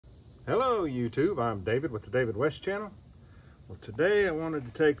Hello YouTube, I'm David with the David West channel. Well, today I wanted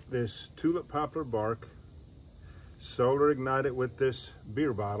to take this tulip poplar bark, solar ignite it with this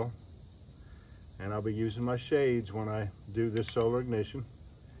beer bottle, and I'll be using my shades when I do this solar ignition,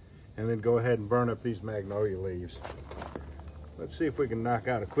 and then go ahead and burn up these magnolia leaves. Let's see if we can knock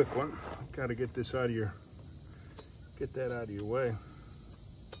out a quick one. Got to get this out of your, get that out of your way.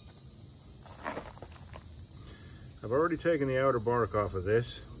 I've already taken the outer bark off of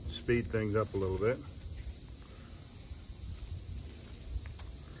this. Speed things up a little bit.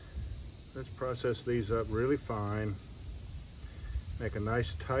 Let's process these up really fine. Make a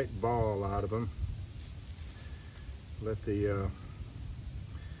nice tight ball out of them. Let the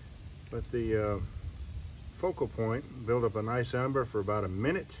focal point build up a nice ember for about a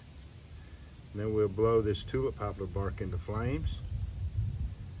minute. And then we'll blow this tulip poplar bark into flames.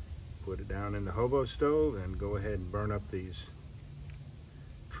 Put it down in the hobo stove and go ahead and burn up these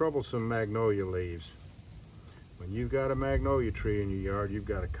troublesome magnolia leaves. When you've got a magnolia tree in your yard, you've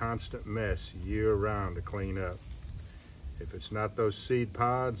got a constant mess year round to clean up. If it's not those seed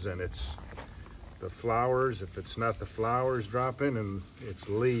pods and it's the flowers, if it's not the flowers dropping and it's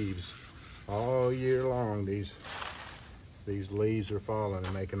leaves, all year long these leaves are falling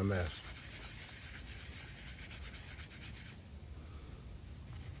and making a mess.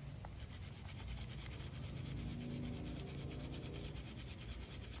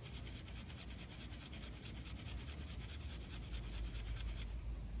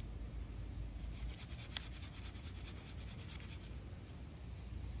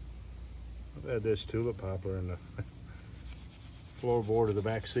 I've had this tulip poplar in the floorboard of the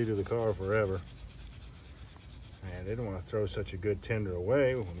back seat of the car forever. And I didn't want to throw such a good tender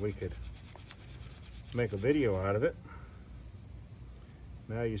away when we could make a video out of it.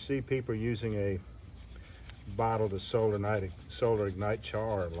 Now you see people using a bottle to solar ignite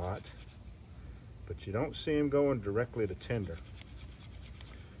char a lot, but you don't see them going directly to tinder.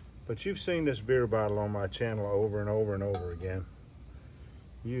 But you've seen this beer bottle on my channel over and over and over again.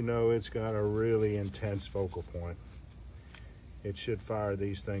 You know it's got a really intense focal point. It should fire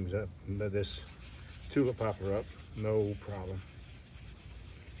these things up, this tulip poplar up, no problem.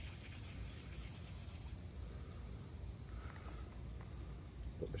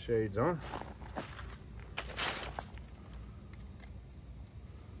 Put the shades on.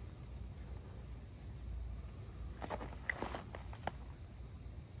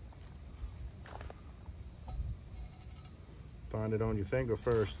 Find it on your finger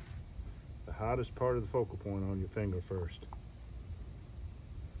first. The hottest part of the focal point on your finger first.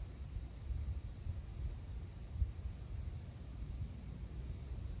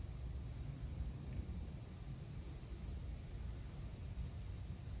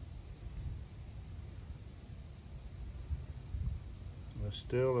 I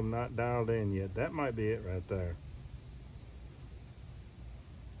still am not dialed in yet. That might be it right there.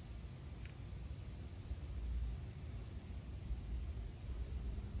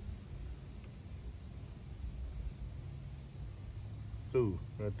 Ooh,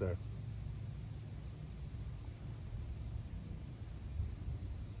 right there.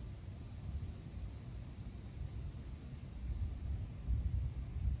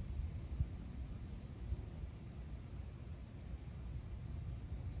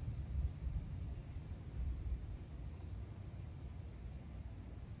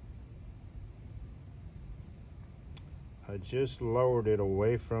 I just lowered it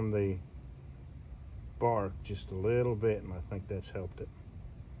away from the bark just a little bit, and I think that's helped it.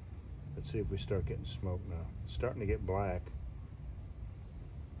 Let's see if we start getting smoke now. It's starting to get black.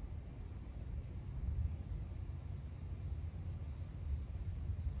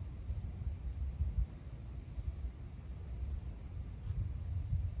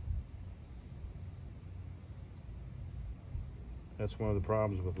 That's one of the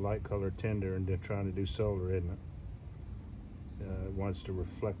problems with light colored tinder and then trying to do solar, isn't it? It wants to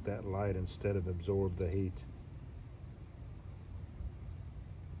reflect that light instead of absorb the heat.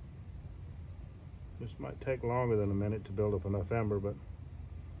 This might take longer than a minute to build up enough ember, but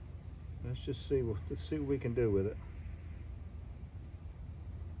let's see what we can do with it.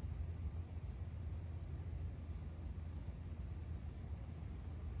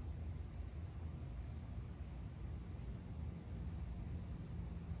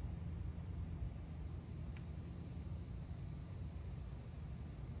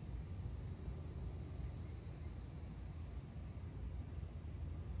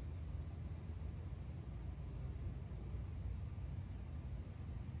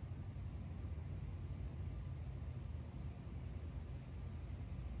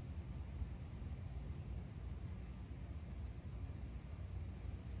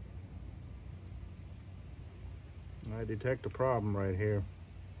 I detect a problem right here.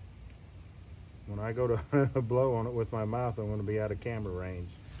 When I go to blow on it with my mouth, I'm going to be out of camera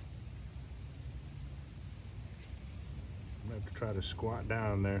range. I'm going to have to try to squat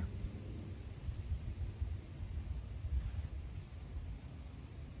down there.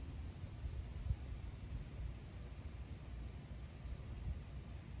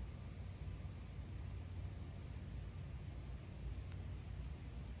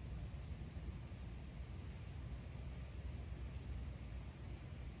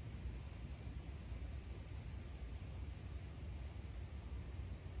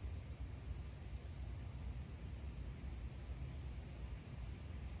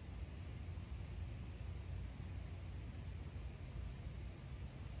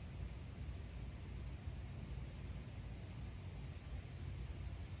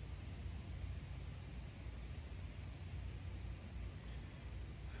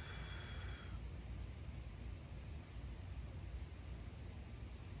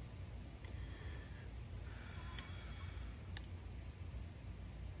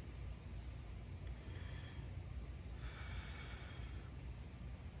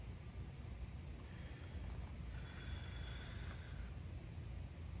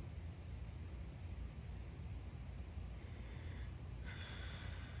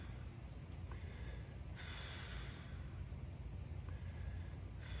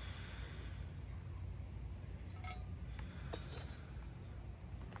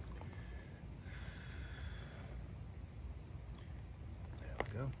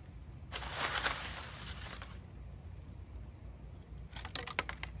 Go.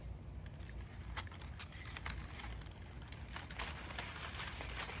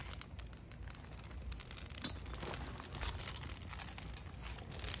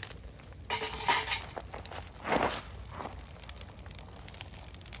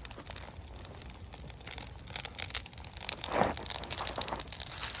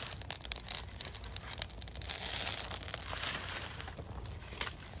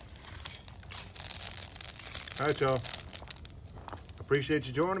 All right, y'all. Appreciate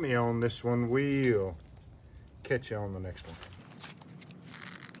you joining me on this one. We'll catch you on the next one.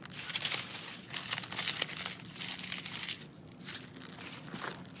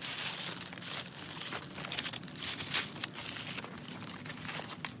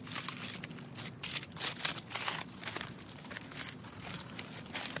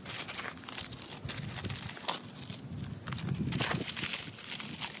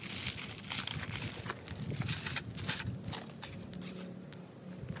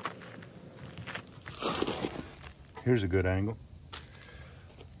 Here's a good angle.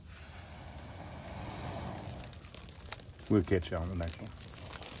 We'll catch you on the next one.